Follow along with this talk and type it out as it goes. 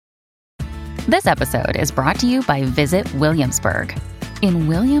This episode is brought to you by Visit Williamsburg. In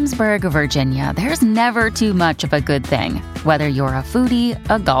Williamsburg, Virginia, there's never too much of a good thing. Whether you're a foodie,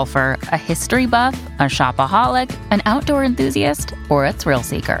 a golfer, a history buff, a shopaholic, an outdoor enthusiast, or a thrill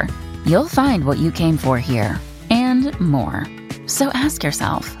seeker, you'll find what you came for here and more. So ask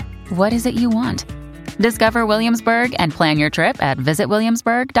yourself, what is it you want? Discover Williamsburg and plan your trip at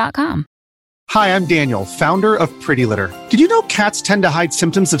visitwilliamsburg.com. Hi, I'm Daniel, founder of Pretty Litter. Did you know cats tend to hide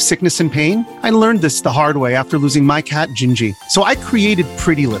symptoms of sickness and pain? I learned this the hard way after losing my cat, Gingy. So I created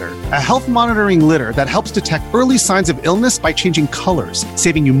Pretty Litter, a health monitoring litter that helps detect early signs of illness by changing colors,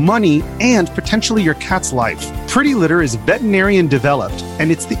 saving you money and potentially your cat's life. Pretty Litter is veterinarian developed, and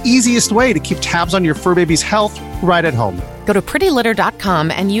it's the easiest way to keep tabs on your fur baby's health right at home. Go to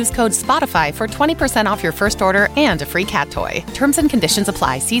prettylitter.com and use code SPOTIFY for 20% off your first order and a free cat toy. Terms and conditions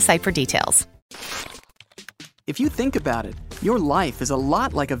apply. See site for details. If you think about it, your life is a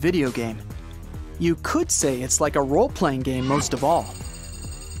lot like a video game. You could say it's like a role-playing game most of all.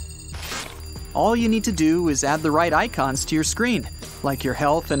 All you need to do is add the right icons to your screen, like your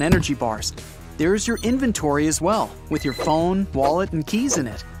health and energy bars. There's your inventory as well, with your phone, wallet, and keys in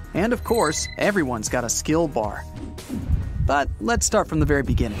it. And of course, everyone's got a skill bar. But let's start from the very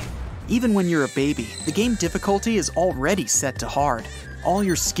beginning. Even when you're a baby, the game difficulty is already set to hard. All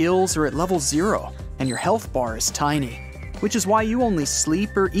your skills are at level 0, and your health bar is tiny, which is why you only sleep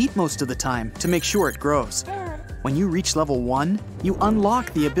or eat most of the time to make sure it grows. When you reach level 1, you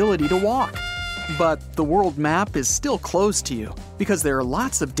unlock the ability to walk. But the world map is still closed to you, because there are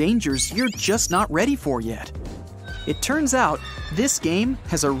lots of dangers you're just not ready for yet. It turns out, this game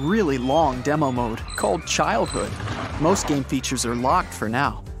has a really long demo mode called Childhood. Most game features are locked for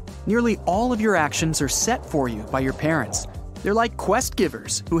now. Nearly all of your actions are set for you by your parents. They're like quest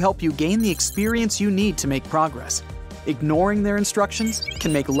givers who help you gain the experience you need to make progress. Ignoring their instructions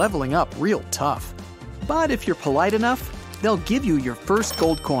can make leveling up real tough. But if you're polite enough, they'll give you your first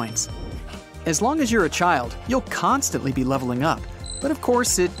gold coins. As long as you're a child, you'll constantly be leveling up. But of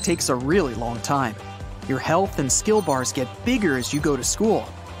course, it takes a really long time. Your health and skill bars get bigger as you go to school.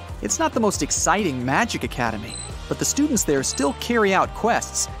 It's not the most exciting Magic Academy, but the students there still carry out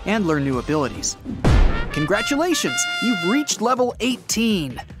quests and learn new abilities. Congratulations! You've reached level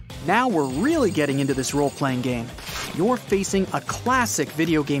 18! Now we're really getting into this role-playing game. You're facing a classic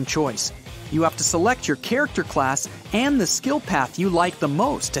video game choice. You have to select your character class and the skill path you like the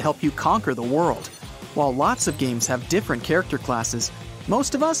most to help you conquer the world. While lots of games have different character classes,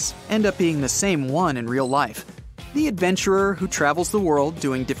 most of us end up being the same one in real life. The adventurer who travels the world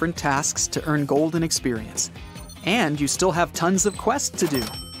doing different tasks to earn gold and experience. And you still have tons of quests to do.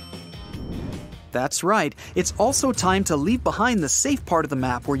 That's right, it's also time to leave behind the safe part of the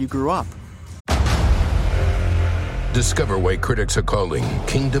map where you grew up. Discover why critics are calling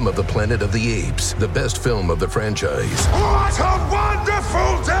Kingdom of the Planet of the Apes the best film of the franchise. What a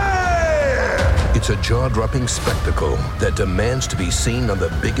wonderful day! It's a jaw-dropping spectacle that demands to be seen on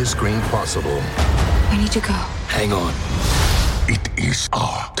the biggest screen possible. We need to go. Hang on. It is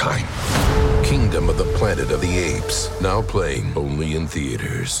our time. Kingdom of the Planet of the Apes. Now playing only in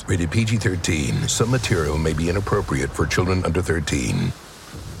theaters. Rated PG-13. Some material may be inappropriate for children under 13.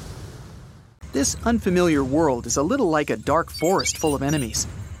 This unfamiliar world is a little like a dark forest full of enemies.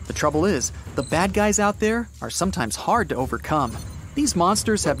 The trouble is, the bad guys out there are sometimes hard to overcome. These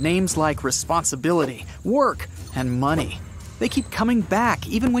monsters have names like responsibility, work, and money. They keep coming back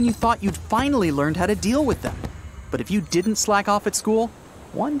even when you thought you'd finally learned how to deal with them. But if you didn't slack off at school,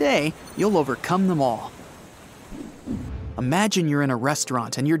 one day you'll overcome them all. Imagine you're in a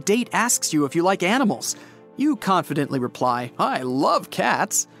restaurant and your date asks you if you like animals. You confidently reply, "I love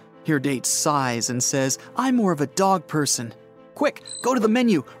cats." Your date sighs and says, "I'm more of a dog person." Quick, go to the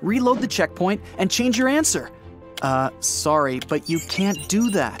menu, reload the checkpoint, and change your answer. Sorry, but you can't do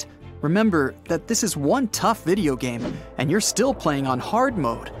that. Remember that this is one tough video game, and you're still playing on hard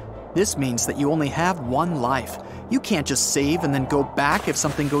mode. This means that you only have one life. You can't just save and then go back if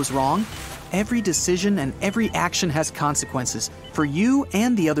something goes wrong. Every decision and every action has consequences for you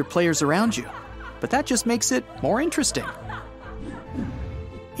and the other players around you. But that just makes it more interesting.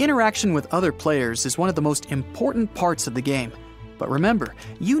 Interaction with other players is one of the most important parts of the game. But remember,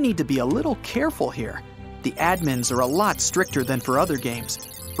 you need to be a little careful here. The admins are a lot stricter than for other games.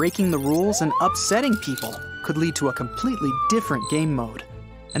 Breaking the rules and upsetting people could lead to a completely different game mode.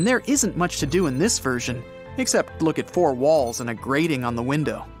 And there isn't much to do in this version, except look at 4 walls and a grating on the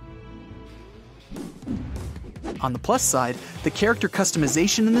window. On the plus side, the character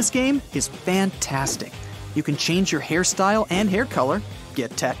customization in this game is fantastic. You can change your hairstyle and hair color,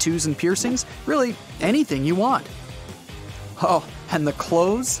 get tattoos and piercings, really anything you want. Oh, and the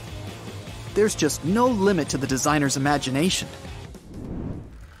clothes? there's just no limit to the designer's imagination.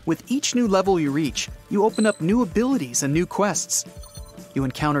 With each new level you reach, you open up new abilities and new quests. You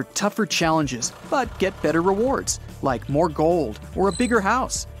encounter tougher challenges, but get better rewards, like more gold or a bigger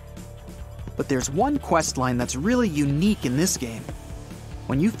house. But there's one quest line that's really unique in this game.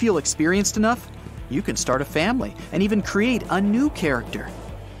 When you feel experienced enough, you can start a family and even create a new character.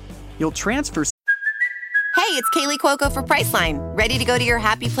 You'll transfer. Hey, it's Kaylee Cuoco for Priceline. Ready to go to your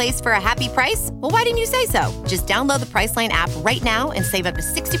happy place for a happy price? Well, why didn't you say so? Just download the Priceline app right now and save up to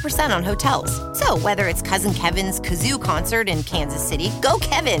 60% on hotels. So whether it's Cousin Kevin's Kazoo Concert in Kansas City, go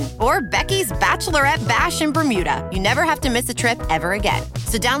Kevin, or Becky's Bachelorette Bash in Bermuda, you never have to miss a trip ever again.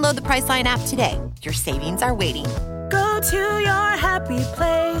 So download the Priceline app today. Your savings are waiting. Go to your happy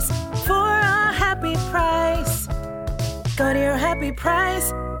place for a happy price. Go to your happy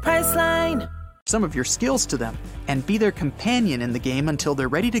price, Priceline. Some of your skills to them and be their companion in the game until they're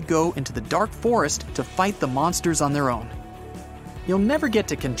ready to go into the dark forest to fight the monsters on their own. You'll never get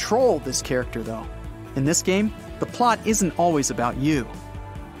to control this character though. In this game, the plot isn't always about you.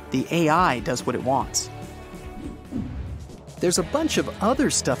 The AI does what it wants. There's a bunch of other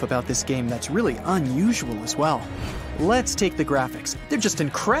stuff about this game that's really unusual as well. Let's take the graphics. They're just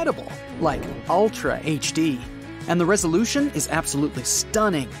incredible, like Ultra HD. And the resolution is absolutely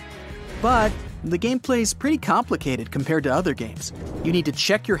stunning. But the gameplay is pretty complicated compared to other games. You need to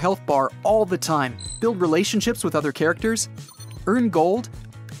check your health bar all the time, build relationships with other characters, earn gold,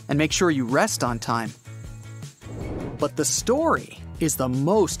 and make sure you rest on time. But the story is the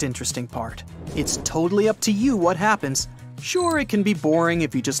most interesting part. It's totally up to you what happens. Sure, it can be boring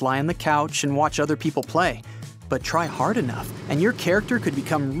if you just lie on the couch and watch other people play, but try hard enough and your character could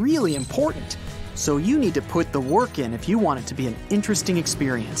become really important. So you need to put the work in if you want it to be an interesting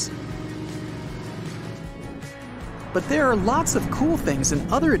experience. But there are lots of cool things in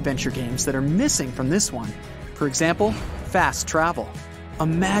other adventure games that are missing from this one. For example, fast travel.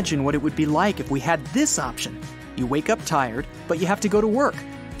 Imagine what it would be like if we had this option. You wake up tired, but you have to go to work.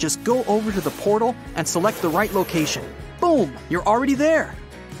 Just go over to the portal and select the right location. Boom! You're already there!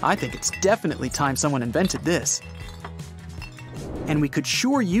 I think it's definitely time someone invented this. And we could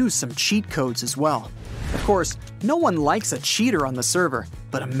sure use some cheat codes as well. Of course, no one likes a cheater on the server,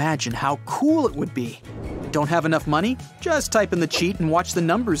 but imagine how cool it would be. Don't have enough money? Just type in the cheat and watch the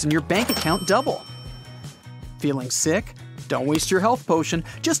numbers in your bank account double. Feeling sick? Don't waste your health potion,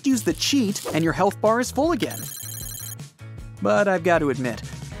 just use the cheat and your health bar is full again. But I've got to admit,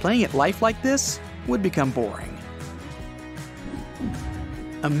 playing it life like this would become boring.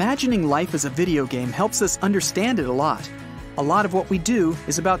 Imagining life as a video game helps us understand it a lot. A lot of what we do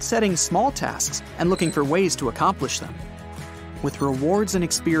is about setting small tasks and looking for ways to accomplish them. With rewards and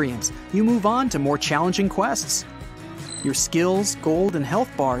experience, you move on to more challenging quests. Your skills, gold, and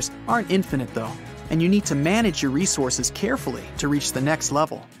health bars aren't infinite though, and you need to manage your resources carefully to reach the next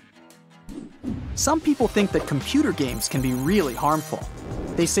level. Some people think that computer games can be really harmful.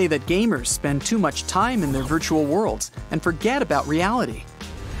 They say that gamers spend too much time in their virtual worlds and forget about reality.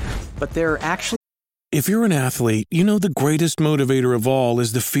 But they're actually... If you're an athlete, you know the greatest motivator of all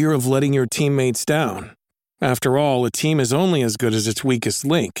is the fear of letting your teammates down. After all, a team is only as good as its weakest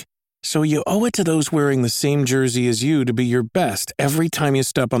link. So you owe it to those wearing the same jersey as you to be your best every time you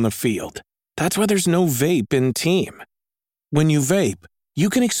step on the field. That's why there's no vape in Team. When you vape, you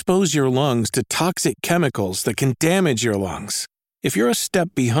can expose your lungs to toxic chemicals that can damage your lungs. If you're a step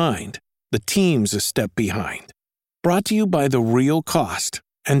behind, the team's a step behind. Brought to you by The Real Cost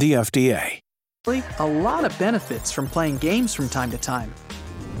and the FDA. A lot of benefits from playing games from time to time.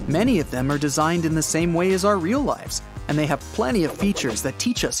 Many of them are designed in the same way as our real lives, and they have plenty of features that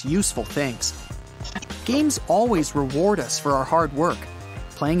teach us useful things. Games always reward us for our hard work.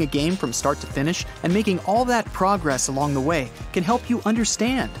 Playing a game from start to finish and making all that progress along the way can help you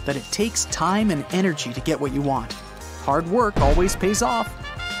understand that it takes time and energy to get what you want. Hard work always pays off.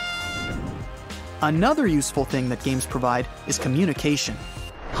 Another useful thing that games provide is communication.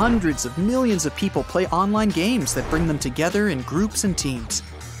 Hundreds of millions of people play online games that bring them together in groups and teams.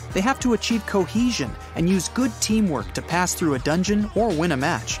 They have to achieve cohesion and use good teamwork to pass through a dungeon or win a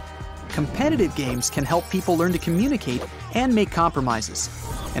match. Competitive games can help people learn to communicate and make compromises.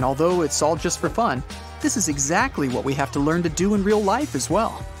 And although it's all just for fun, this is exactly what we have to learn to do in real life as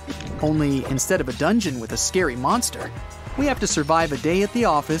well. Only instead of a dungeon with a scary monster, we have to survive a day at the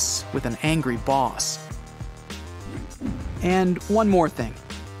office with an angry boss. And one more thing.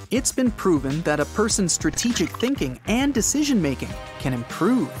 It's been proven that a person's strategic thinking and decision-making can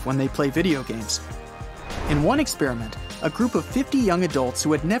improve when they play video games. In one experiment, a group of 50 young adults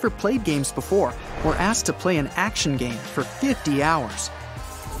who had never played games before were asked to play an action game for 50 hours.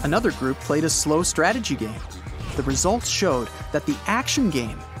 Another group played a slow strategy game. The results showed that the action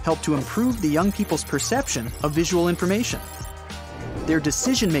game helped to improve the young people's perception of visual information. Their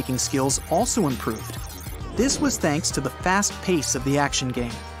decision-making skills also improved. This was thanks to the fast pace of the action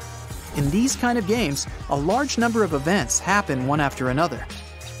game. In these kind of games, a large number of events happen one after another,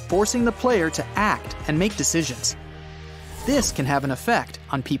 forcing the player to act and make decisions. This can have an effect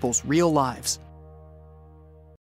on people's real lives.